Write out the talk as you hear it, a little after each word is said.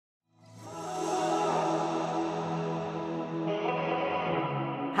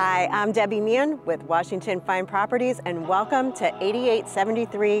Hi, I'm Debbie Meighan with Washington Fine Properties, and welcome to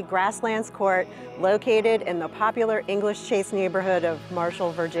 8873 Grasslands Court, located in the popular English Chase neighborhood of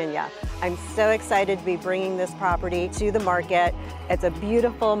Marshall, Virginia. I'm so excited to be bringing this property to the market. It's a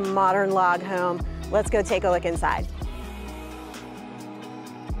beautiful modern log home. Let's go take a look inside.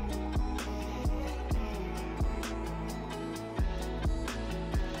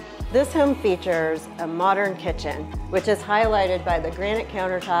 This home features a modern kitchen, which is highlighted by the granite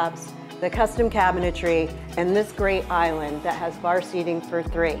countertops, the custom cabinetry, and this great island that has bar seating for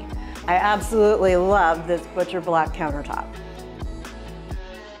 3. I absolutely love this butcher block countertop.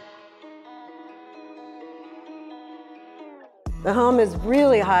 The home is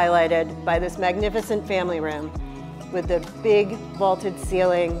really highlighted by this magnificent family room with the big vaulted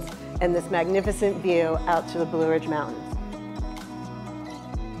ceilings and this magnificent view out to the Blue Ridge Mountains.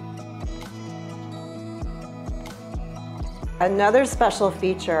 Another special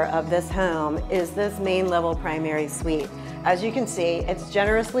feature of this home is this main level primary suite. As you can see, it's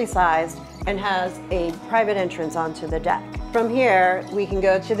generously sized and has a private entrance onto the deck. From here, we can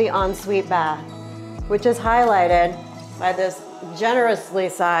go to the ensuite bath, which is highlighted by this generously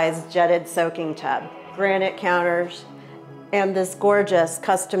sized jetted soaking tub, granite counters, and this gorgeous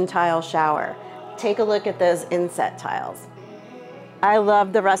custom tile shower. Take a look at those inset tiles. I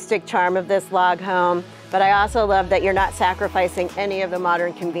love the rustic charm of this log home, but I also love that you're not sacrificing any of the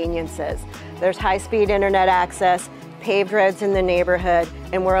modern conveniences. There's high-speed internet access, paved roads in the neighborhood,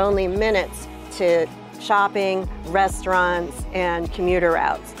 and we're only minutes to shopping, restaurants, and commuter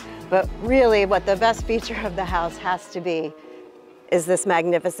routes. But really, what the best feature of the house has to be is this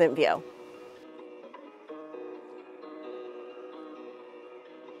magnificent view.